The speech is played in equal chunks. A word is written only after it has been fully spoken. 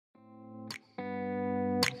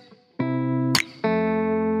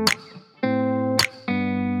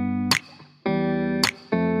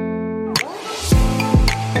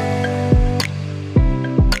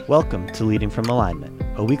Welcome to Leading from Alignment,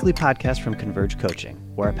 a weekly podcast from Converge Coaching,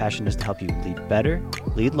 where our passion is to help you lead better,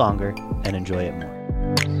 lead longer, and enjoy it more.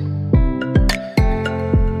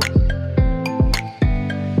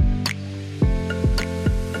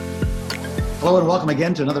 Hello and welcome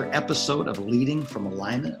again to another episode of Leading from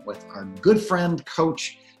Alignment with our good friend,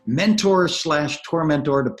 coach, mentor /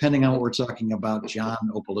 tormentor, depending on what we're talking about, John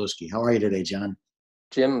Opalewski. How are you today, John?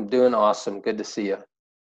 Jim, doing awesome. Good to see you.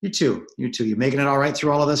 You too. You making it all right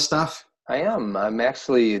through all of this stuff? I am. I'm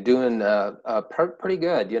actually doing pretty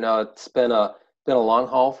good. You know, it's been a long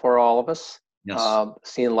haul for all of us. Yes.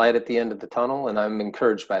 Seeing light at the end of the tunnel, and I'm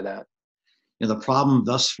encouraged by that. You know, the problem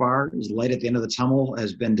thus far is light at the end of the tunnel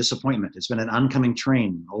has been disappointment. It's been an oncoming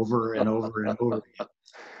train over and over and over again.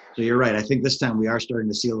 So you're right. I think this time we are starting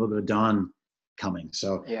to see a little bit of dawn coming.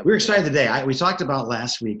 So we're excited today. We talked about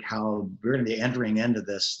last week how we're going to be entering into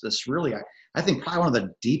this really, I think probably one of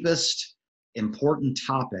the deepest, important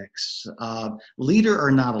topics, leader or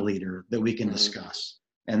not a leader, that we can discuss.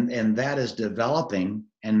 And that is developing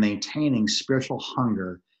and maintaining spiritual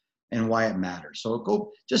hunger and why it matters. So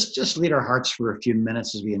go just lead our hearts for a few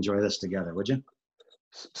minutes as we enjoy this together, would you?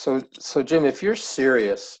 So Jim, if you're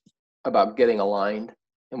serious about getting aligned,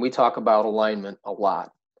 and we talk about alignment a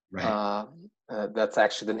lot, right? That's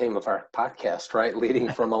actually the name of our podcast, right?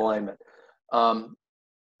 Leading from Alignment.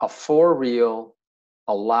 A for real,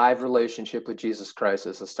 alive relationship with Jesus Christ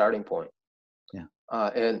is a starting point. Yeah.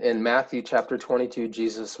 And in Matthew chapter 22,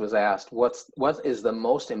 Jesus was asked, what is the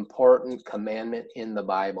most important commandment in the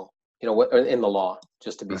Bible? You know, what in the law,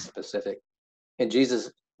 just to be specific. And Jesus,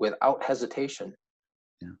 without hesitation,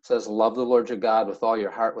 says, love the Lord your God with all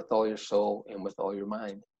your heart, with all your soul, and with all your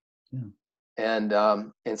mind. Yeah.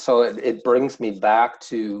 And so it brings me back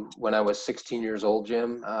to when I was 16 years old,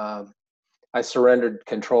 Jim. I surrendered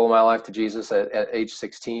control of my life to Jesus at age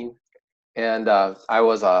 16. And I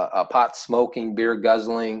was a pot-smoking,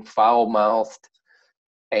 beer-guzzling, foul-mouthed,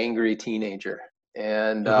 angry teenager.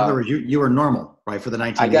 And in other words, you were normal, right, for the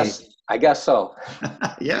 1980s? I guess so.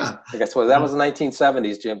 Yeah. I guess that was the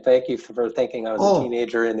 1970s, Jim. Thank you for thinking I was a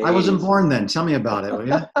teenager in the 80s. I wasn't born then. Tell me about it, will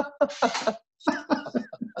you?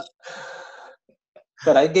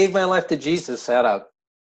 But I gave my life to Jesus at a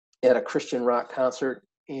Christian rock concert,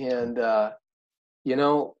 and you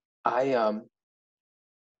know, it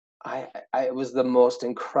was the most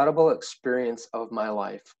incredible experience of my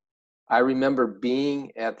life. I remember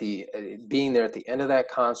being there at the end of that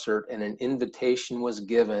concert, and an invitation was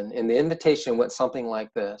given, and the invitation went something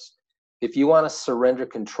like this: if you want to surrender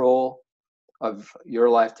control of your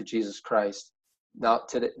life to Jesus Christ,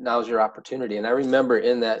 now's your opportunity. And I remember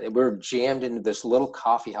in that we were jammed into this little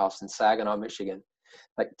coffee house in Saginaw, Michigan,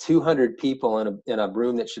 like 200 people in a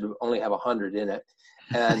room that should only have 100 in it.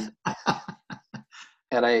 And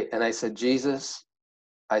and I said, Jesus,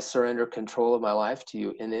 I surrender control of my life to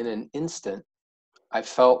you. And in an instant, I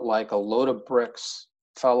felt like a load of bricks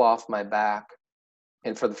fell off my back.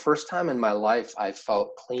 And for the first time in my life, I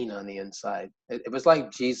felt clean on the inside. It was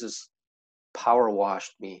like Jesus power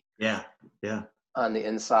washed me. Yeah. On the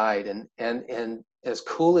inside. And as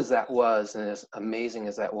cool as that was, and as amazing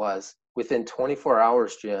as that was, within 24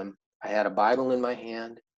 hours, Jim, I had a Bible in my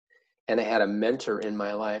hand, and I had a mentor in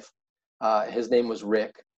my life. His name was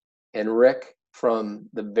Rick. And Rick, from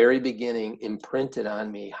the very beginning, imprinted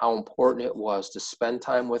on me how important it was to spend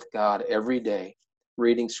time with God every day,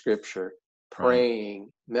 reading scripture,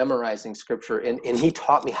 praying, memorizing scripture. And he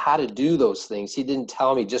taught me how to do those things. He didn't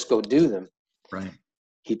tell me just go do them. Right.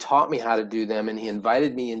 He taught me how to do them, and he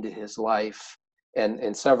invited me into his life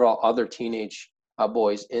and several other teenage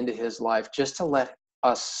boys into his life, just to let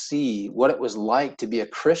us see what it was like to be a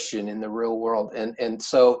Christian in the real world. And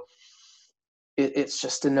so it's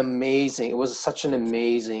just it was such an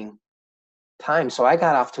amazing time. So I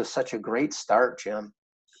got off to such a great start, Jim.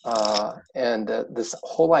 And this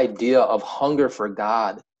whole idea of hunger for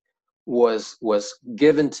God was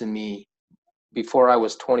given to me before I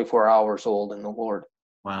was 24 hours old in the Lord.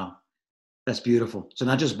 Wow. That's beautiful. So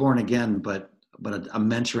not just born again, but a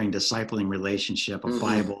mentoring, discipling relationship, a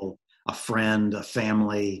Bible, a friend, a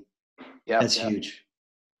family. That's huge.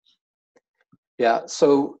 Yeah.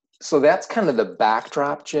 So that's kind of the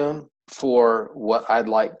backdrop, Jim, for what I'd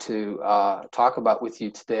like to talk about with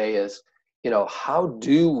you today is, you know, how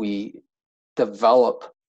do we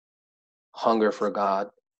develop hunger for God,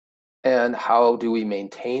 and how do we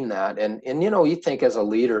maintain that? And you know, you think as a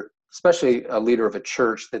leader, especially a leader of a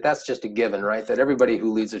church, that's just a given, right? That everybody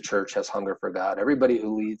who leads a church has hunger for God. Everybody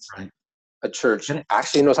who leads a church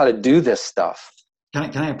actually knows how to do this stuff.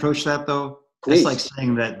 Can I approach that though? Please. It's like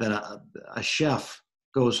saying that a chef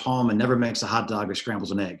goes home and never makes a hot dog or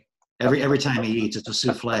scrambles an egg. Every time he eats, it's a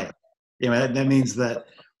souffle. That means that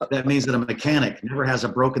a mechanic never has a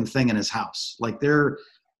broken thing in his house. Like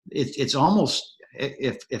it's almost,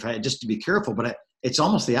 if I just to be careful, but it's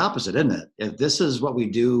almost the opposite, isn't it? If this is what we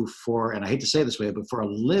do for, and I hate to say it this way, but for a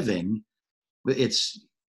living, it's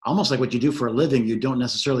almost like what you do for a living, you don't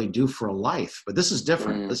necessarily do for a life. But this is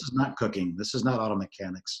different. This is not cooking. This is not auto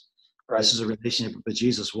mechanics. Right. This is a relationship with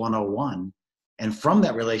Jesus 101. And from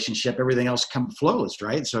that relationship, everything else flows,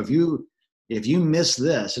 right? So if you miss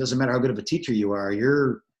this, it doesn't matter how good of a teacher you are,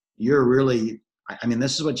 you're really, I mean,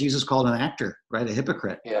 this is what Jesus called an actor, right? A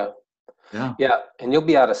hypocrite. Yeah. Yeah. And you'll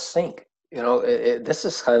be out of sync. This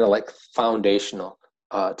is kind of like foundational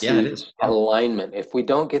to alignment. If we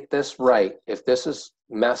don't get this right, if this is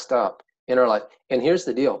messed up in our life, and here's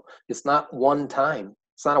the deal, it's not one time.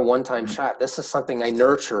 It's not a one-time shot. This is something I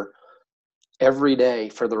nurture every day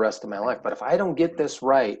for the rest of my life. But if I don't get this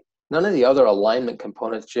right, none of the other alignment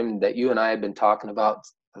components, Jim, that you and I have been talking about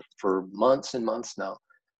for months and months now,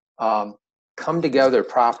 come together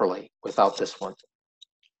properly without this one.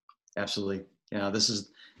 Absolutely. This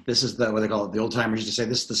is what they call it. The old timers used to say,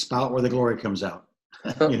 this is the spout where the glory comes out.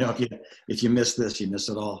 If you miss this, you miss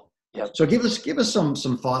it all. Yep. So give us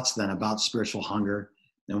some thoughts then about spiritual hunger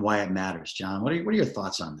and why it matters, John. What are your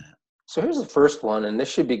thoughts on that? So here's the first one, and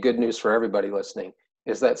this should be good news for everybody listening,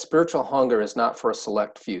 is that spiritual hunger is not for a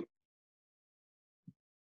select few.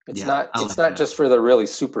 It's not just for the really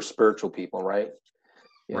super spiritual people, right?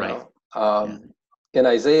 In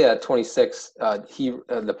Isaiah 26,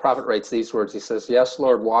 the prophet writes these words. He says, "Yes,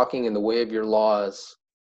 Lord, walking in the way of your laws,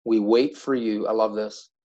 we wait for you." I love this.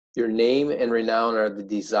 "Your name and renown are the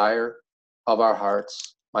desire of our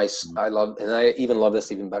hearts." I even love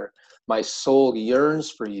this even better. "My soul yearns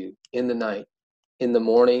for you in the night. In the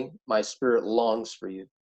morning, my spirit longs for you."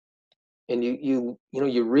 And you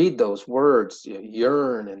read those words,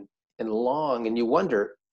 yearn and long, and you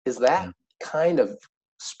wonder, is that kind of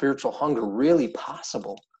spiritual hunger really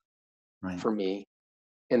possible for me?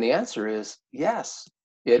 And the answer is yes,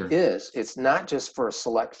 it is. It's not just for a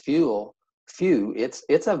select few.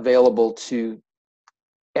 It's available to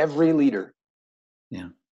every leader. Yeah.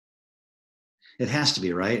 It has to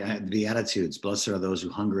be, right? The Beatitudes, blessed are those who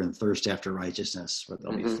hunger and thirst after righteousness, for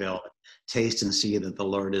they'll be filled. Taste and see that the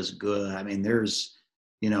Lord is good. I mean, there's,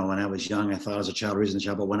 when I was young, I thought as a child, reason the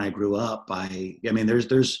child, but when I grew up,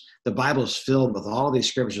 there's the Bible is filled with all these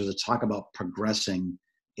scriptures that talk about progressing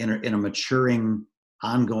in a maturing,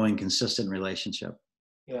 ongoing, consistent relationship.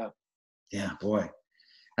 Yeah. Yeah, boy.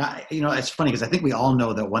 It's funny because I think we all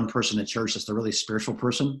know that one person at church is the really spiritual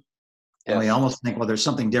person. And we almost think, well, there's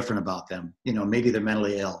something different about them. Maybe they're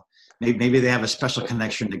mentally ill. Maybe they have a special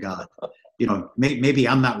connection to God. Maybe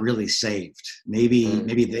I'm not really saved.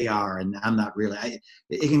 Maybe they are, and I'm not really.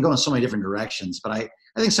 It can go in so many different directions. But I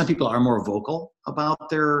think some people are more vocal about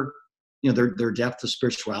their depth of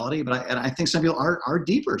spirituality. But I think some people are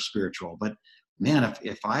deeper spiritual. But man,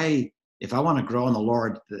 if I want to grow in the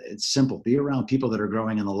Lord, it's simple. Be around people that are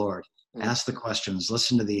growing in the Lord. Ask the questions.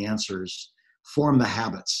 Listen to the answers. Form the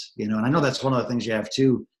habits, and I know that's one of the things you have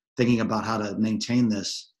too, thinking about how to maintain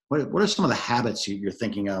this. What are some of the habits you're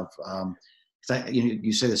thinking of?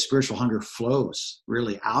 You say the spiritual hunger flows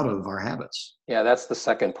really out of our habits. Yeah, that's the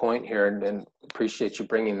second point here, and appreciate you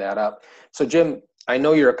bringing that up. So Jim, I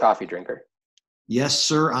know you're a coffee drinker. Yes,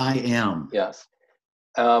 sir, I am. Yes.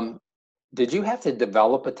 Did you have to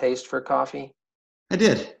develop a taste for coffee? I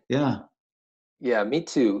did, yeah. Yeah, me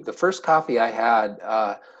too. The first coffee I had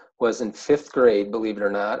was in 5th grade, believe it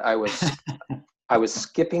or not. I was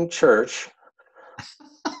skipping church.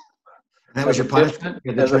 That was your punishment?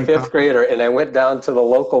 As a 5th grader, and I went down to the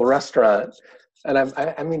local restaurant. And I'm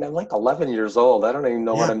like 11 years old. I don't even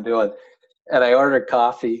know what I'm doing. And I ordered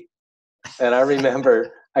coffee. And I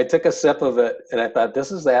remember I took a sip of it, and I thought,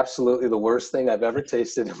 this is absolutely the worst thing I've ever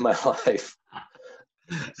tasted in my life.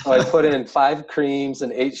 So I put in 5 creams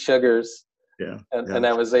and 8 sugars. And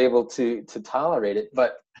I was able to tolerate it.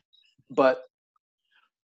 But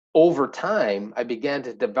over time, I began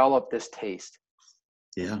to develop this taste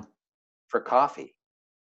for coffee.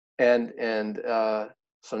 And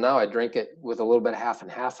so now I drink it with a little bit of half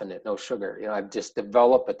and half in it, no sugar. I've just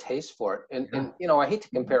developed a taste for it. And I hate to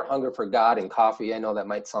compare hunger for God and coffee. I know that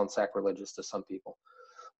might sound sacrilegious to some people.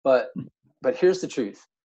 But here's the truth,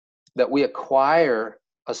 that we acquire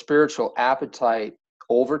a spiritual appetite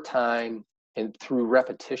over time and through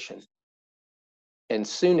repetition. And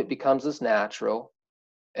soon it becomes as natural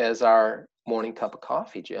as our morning cup of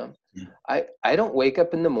coffee, Jim. I don't wake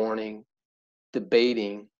up in the morning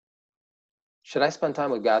debating, should I spend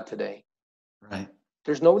time with God today? Right.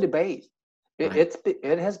 There's no debate.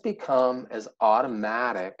 It has become as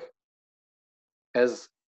automatic as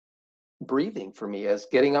breathing for me, as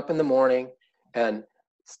getting up in the morning and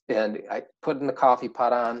I put in the coffee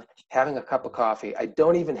pot on, having a cup of coffee. I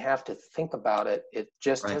don't even have to think about it. It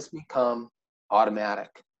just Right. has become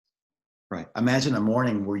automatic. Right. Imagine a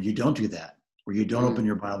morning where you don't do that, where you don't Mhm. open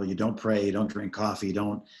your Bible, you don't pray, you don't drink coffee,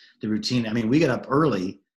 the routine. I mean, we get up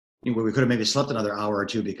early, where we could have maybe slept another hour or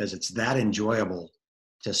two because it's that enjoyable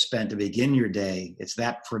to begin your day. It's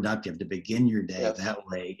that productive to begin your day Yes. that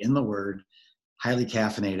way in the Word, highly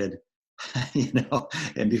caffeinated,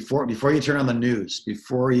 and before you turn on the news,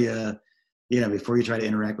 before you try to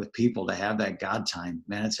interact with people, to have that God time,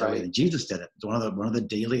 man, it's everything. Right. Jesus did it. It's one of the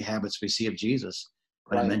daily habits we see of Jesus.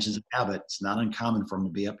 When it Right. mentions a habit, it's not uncommon for him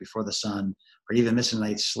to be up before the sun or even miss a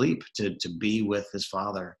night's sleep to be with his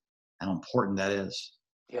Father. How important that is.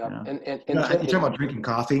 Yeah. You know? And You Jim, talking about drinking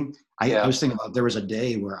coffee. I yeah. was thinking about, there was a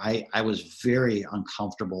day where I was very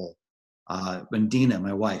uncomfortable when Dina,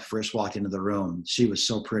 my wife, first walked into the room. She was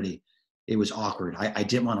so pretty. It was awkward. I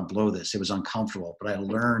didn't want to blow this. It was uncomfortable, but I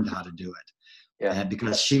learned how to do it. Yeah. And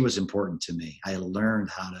because she was important to me, I learned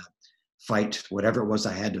how to fight whatever it was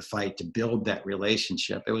I had to fight to build that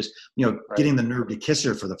relationship. It was, Right. getting the nerve to kiss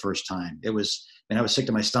her for the first time. It was, and I was sick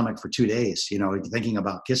to my stomach for 2 days, thinking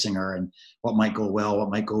about kissing her and what might go well,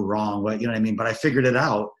 what might go wrong, what, you know what I mean? But I figured it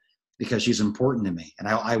out because she's important to me. And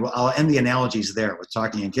I'll end the analogies there with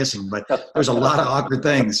talking and kissing, but there's a lot of awkward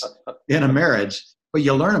things in a marriage, but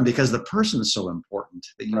you learn them because the person is so important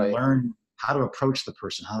that you Right. learn how to approach the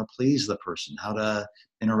person, how to please the person, how to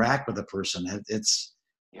interact with the person. It's,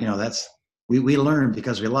 that's, we learn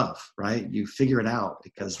because we love, right? You figure it out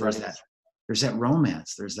because there's that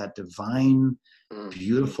romance, there's that divine,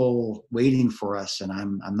 beautiful waiting for us. And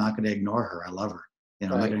I'm not going to ignore her. I love her. I'm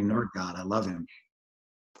not going to ignore God. I love him.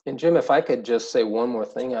 And Jim, if I could just say one more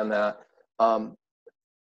thing on that,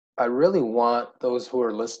 I really want those who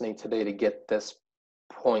are listening today to get this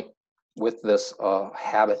point with this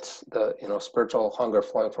habits, the spiritual hunger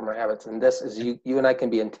flowing from our habits. And this is you and I can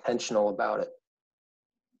be intentional about it,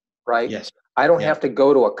 right? Yes. I don't have to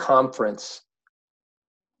go to a conference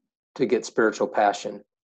to get spiritual passion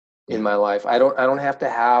in my life. I don't have to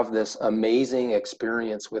have this amazing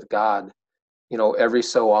experience with God, every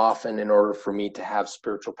so often in order for me to have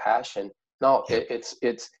spiritual passion. No,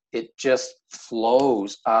 it just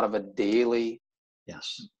flows out of a daily.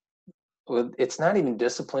 Yes. It's not even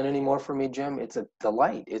discipline anymore for me, Jim. It's a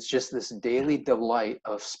delight. It's just this daily delight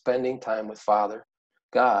of spending time with Father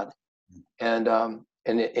God, and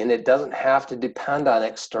it doesn't have to depend on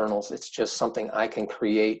externals. It's just something I can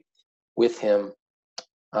create with Him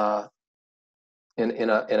in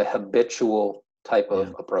a habitual type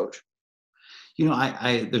of approach.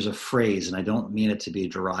 There's a phrase, and I don't mean it to be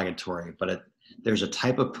derogatory, but there's a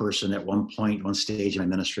type of person at one stage in my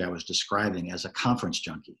ministry I was describing as a conference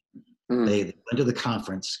junkie. They went to the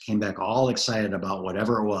conference, came back all excited about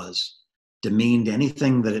whatever it was, demeaned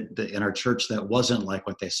anything that in our church that wasn't like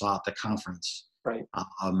what they saw at the conference. Right.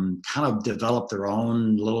 Kind of developed their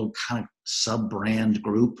own little kind of sub-brand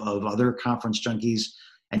group of other conference junkies.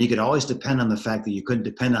 And you could always depend on the fact that you couldn't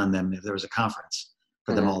depend on them if there was a conference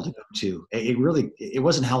for them all to go to. It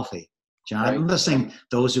wasn't healthy, John. Right. I'm not saying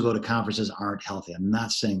those who go to conferences aren't healthy. I'm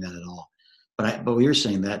not saying that at all. But we're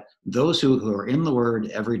saying that those who are in the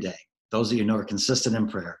Word every day, those that are consistent in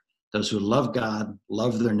prayer, those who love God,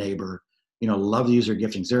 love their neighbor, love to use their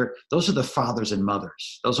giftings. Those are the fathers and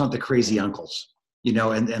mothers. Those aren't the crazy uncles,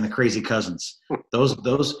 and the crazy cousins.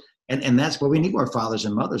 And that's why we need more fathers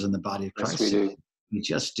and mothers in the body of Christ. Yes, we do. We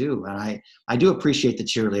just do. And I do appreciate the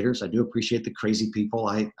cheerleaders. I do appreciate the crazy people.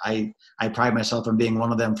 I pride myself on being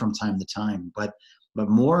one of them from time to time. But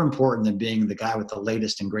more important than being the guy with the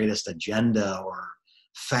latest and greatest agenda or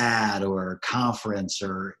fad or conference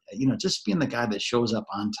or, just being the guy that shows up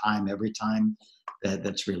on time every time,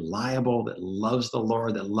 that's reliable, that loves the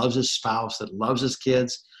Lord, that loves his spouse, that loves his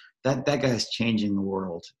kids. That guy's changing the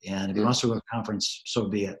world. And if he wants to go to a conference, so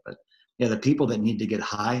be it. But the people that need to get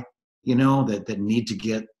high, that need to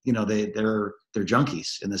get, they're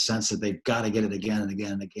junkies in the sense that they've got to get it again and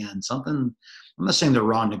again and again. I'm not saying they're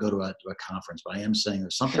wrong to go to a conference, but I am saying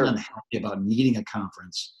there's something unhealthy about needing a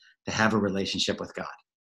conference to have a relationship with God.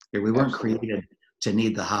 We weren't created to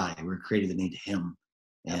need the high. We were created to need him.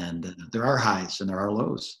 And there are highs and there are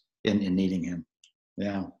lows in needing him.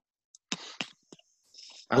 Yeah.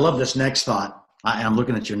 I love this next thought. I'm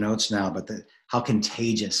looking at your notes now, but how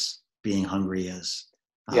contagious being hungry is.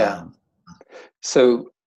 Yeah.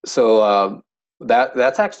 So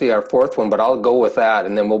that's actually our fourth one, but I'll go with that,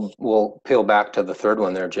 and then we'll peel back to the third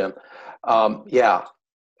one there, Jim.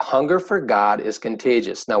 Hunger for God is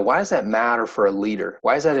contagious. Now, why does that matter for a leader?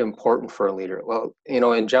 Why is that important for a leader? Well,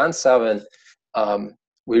 in John 7,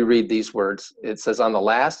 we read these words. It says, on the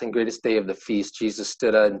last and greatest day of the feast, Jesus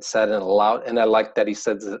stood and said in a loud, and I like that he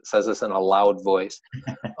says this in a loud voice.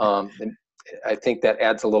 And I think that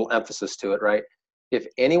adds a little emphasis to it, right? If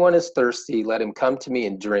anyone is thirsty, let him come to me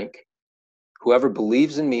and drink. Whoever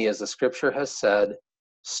believes in me, as the scripture has said,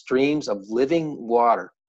 streams of living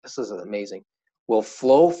water, this is amazing, will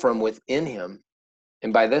flow from within him.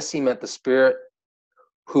 And by this he meant the Spirit,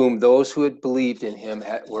 whom those who had believed in him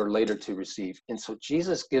were later to receive. And so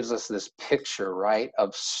Jesus gives us this picture, right,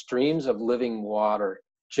 of streams of living water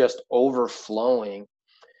just overflowing.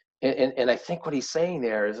 And I think what he's saying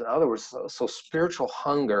there is, in other words, so spiritual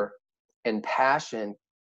hunger and passion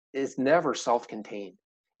is never self-contained.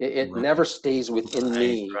 It Right. never stays within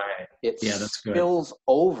me. Right. It Yeah, that's good. spills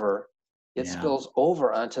over. It Yeah. spills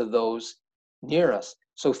over onto those near us.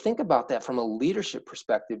 So think about that from a leadership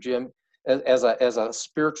perspective, Jim. As a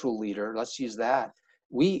spiritual leader, let's use that.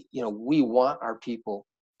 We want our people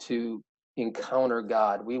to encounter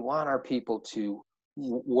God. We want our people to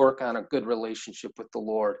work on a good relationship with the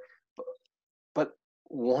Lord. But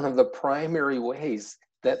one of the primary ways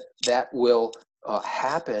that will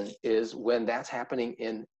happen is when that's happening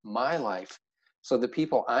in my life. So the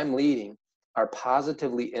people I'm leading are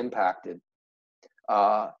positively impacted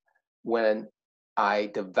when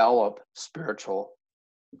I develop spiritual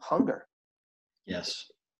hunger.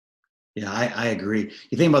 Yes. Yeah, I agree.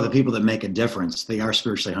 You think about the people that make a difference, they are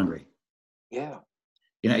spiritually hungry. Yeah.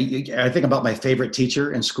 I think about my favorite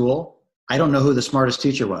teacher in school. I don't know who the smartest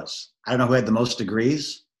teacher was. I don't know who had the most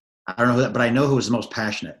degrees. I don't know who that, but I know who was the most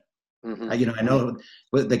passionate. Mm-hmm. I know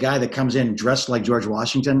the guy that comes in dressed like George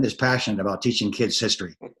Washington is passionate about teaching kids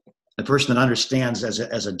history. The person that understands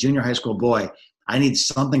as a junior high school boy, I need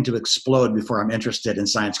something to explode before I'm interested in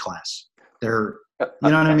science class. You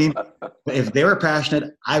know what I mean? If they were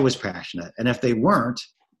passionate, I was passionate. And if they weren't,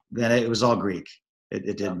 then it was all Greek.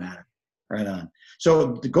 It didn't matter. Right on.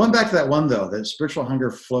 So going back to that one, though, that spiritual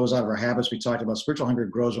hunger flows out of our habits. We talked about spiritual hunger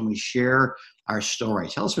grows when we share our story.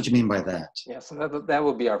 Tell us what you mean by that. Yeah, so that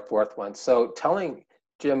would be our fourth one. So telling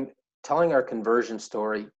our conversion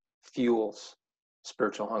story fuels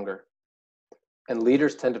spiritual hunger. And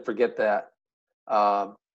leaders tend to forget that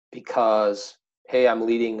because, hey, I'm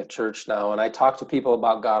leading a church now, and I talk to people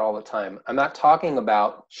about God all the time. I'm not talking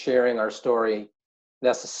about sharing our story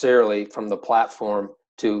necessarily from the platform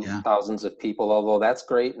to thousands of people, although that's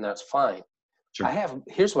great and that's fine. Sure.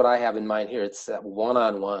 Here's what I have in mind here. It's that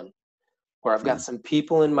one-on-one where I've got some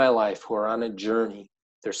people in my life who are on a journey.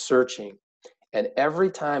 They're searching. And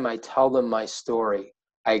every time I tell them my story,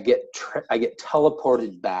 I get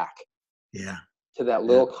teleported back to that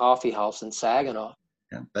little coffee house in Saginaw.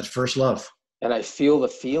 Yeah, that's first love. And I feel the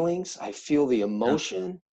feelings. I feel the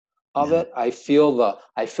emotion of it. I feel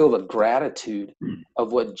the gratitude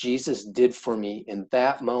of what Jesus did for me in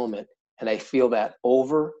that moment. And I feel that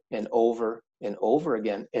over and over and over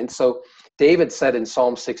again. And so David said in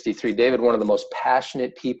Psalm 63, David, one of the most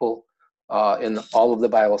passionate people in all of the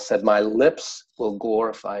Bible, said, my lips will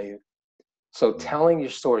glorify you. So telling your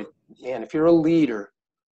story, man, if you're a leader,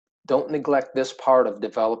 don't neglect this part of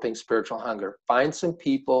developing spiritual hunger. Find some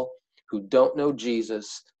people who don't know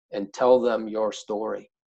Jesus and tell them your story.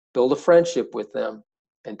 Build a friendship with them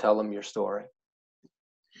and tell them your story.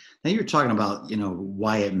 Now you're talking about,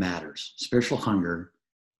 why it matters, spiritual hunger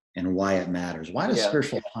and why it matters. Why does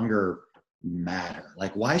spiritual hunger matter?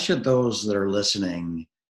 Like, why should those that are listening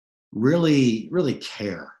really, really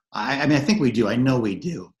care? I mean, I think we do. I know we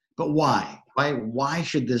do. But why? Why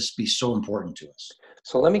should this be so important to us?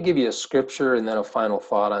 So let me give you a scripture and then a final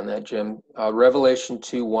thought on that, Jim. Revelation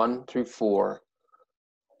 2:1-4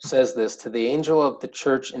 says this, to the angel of the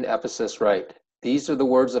church in Ephesus write, these are the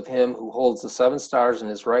words of him who holds the 7 stars in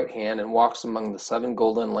his right hand and walks among the 7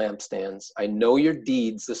 golden lampstands. I know your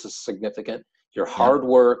deeds, this is significant, your hard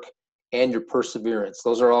work and your perseverance.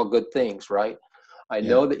 Those are all good things, right? I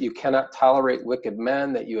know that you cannot tolerate wicked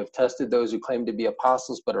men, that you have tested those who claim to be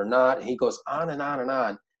apostles but are not. And he goes on and on and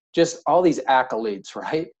on. Just all these accolades,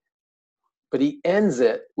 right? But he ends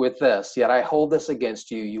it with this, yet I hold this against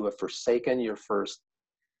you. You have forsaken your first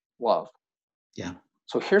love. Yeah.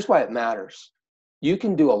 So here's why it matters. You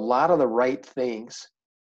can do a lot of the right things,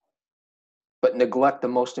 but neglect the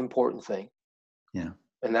most important thing. Yeah.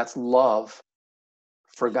 And that's love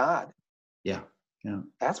for God. Yeah. Yeah.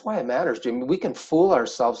 That's why it matters, Jim. We can fool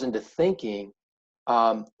ourselves into thinking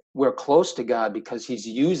we're close to God because he's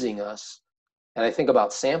using us. And I think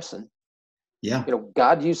about Samson. Yeah.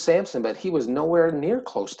 God used Samson, but he was nowhere near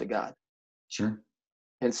close to God. Sure.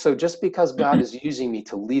 And so just because God is using me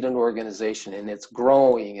to lead an organization and it's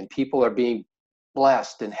growing and people are being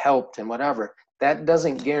blessed and helped and whatever, that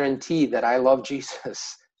doesn't guarantee that I love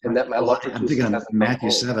Jesus and that my love for I'm Jesus thinking of hasn't Matthew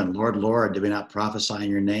come home. 7, Lord, did we not prophesy in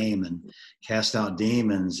your name and cast out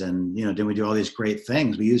demons? And, did we do all these great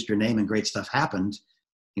things? We used your name and great stuff happened.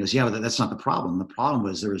 He goes, yeah, but that's not the problem. The problem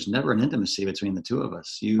was there was never an intimacy between the two of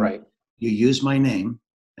us. You used my name,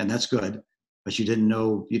 and that's good, but you didn't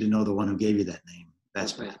know the one who gave you that name.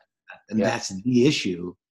 That's bad. And that's the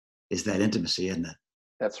issue, is that intimacy, isn't it?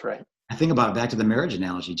 That's right. I think about it back to the marriage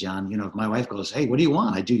analogy, John. If my wife goes, hey, what do you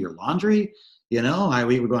want? I do your laundry. We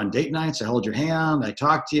go on date nights. I hold your hand. I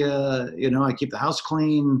talk to you. I keep the house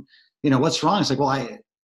clean. What's wrong? It's like, well,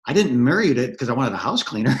 I didn't marry you because I wanted a house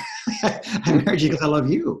cleaner. I married you because I love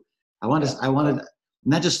you. I wanted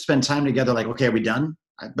not just spend time together. Like, okay, are we done?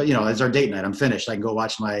 But it's our date night. I'm finished. I can go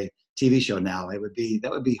watch my TV show now. That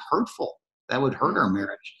would be hurtful. That would hurt our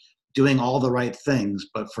marriage. Doing all the right things,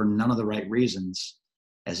 but for none of the right reasons,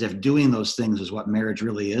 as if doing those things is what marriage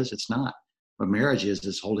really is. It's not. What marriage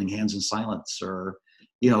is holding hands in silence, or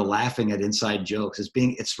laughing at inside jokes.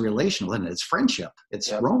 It's relational, isn't it? It's friendship.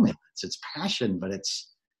 It's romance. It's passion, but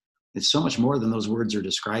it's so much more than those words are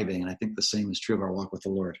describing. And I think the same is true of our walk with the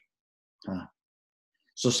Lord.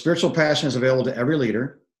 So spiritual passion is available to every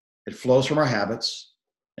leader. It flows from our habits.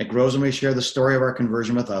 It grows when we share the story of our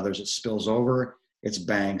conversion with others. It spills over its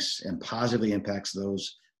banks and positively impacts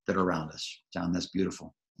those that are around us. John, that's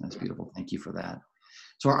beautiful. That's beautiful. Thank you for that.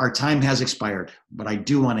 So our time has expired, but I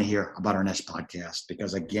do want to hear about our next podcast,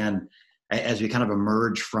 because again, as we kind of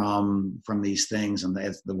emerge from these things, and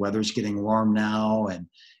as the weather's getting warm now and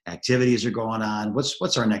activities are going on,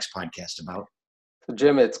 what's our next podcast about? So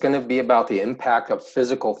Jim, it's going to be about the impact of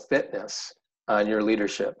physical fitness on your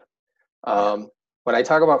leadership. When I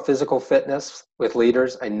talk about physical fitness with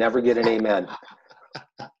leaders, I never get an amen.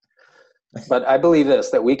 But I believe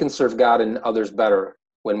that we can serve God and others better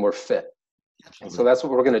when we're fit. And so that's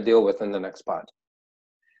what we're going to deal with in the next pod.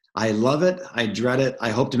 I love it. I dread it.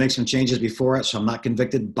 I hope to make some changes before it, so I'm not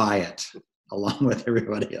convicted by it, along with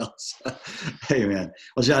everybody else. Amen.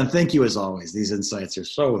 Well, John, thank you as always. These insights are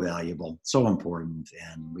so valuable, so important,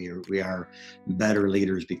 and we are better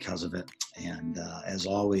leaders because of it. And as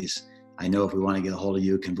always, I know if we want to get a hold of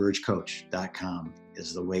you, convergecoach.com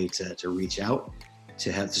is the way to reach out,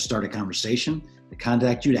 to start a conversation, to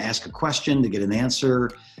contact you, to ask a question, to get an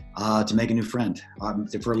answer, to make a new friend,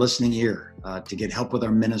 for a listening ear, to get help with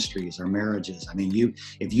our ministries, our marriages. I mean,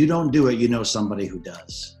 if you don't do it, you know somebody who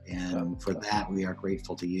does. And for that, we are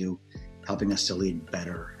grateful to you, helping us to lead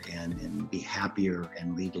better and be happier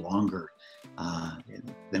and lead longer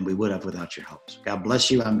than we would have without your help. So God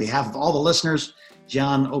bless you. On behalf of all the listeners,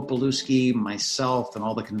 John Opalewski, myself, and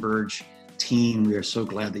all the Converge team, we are so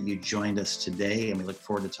glad that you joined us today, and we look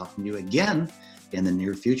forward to talking to you again in the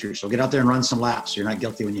near future. So get out there and run some laps. You're not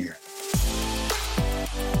guilty when you hear it.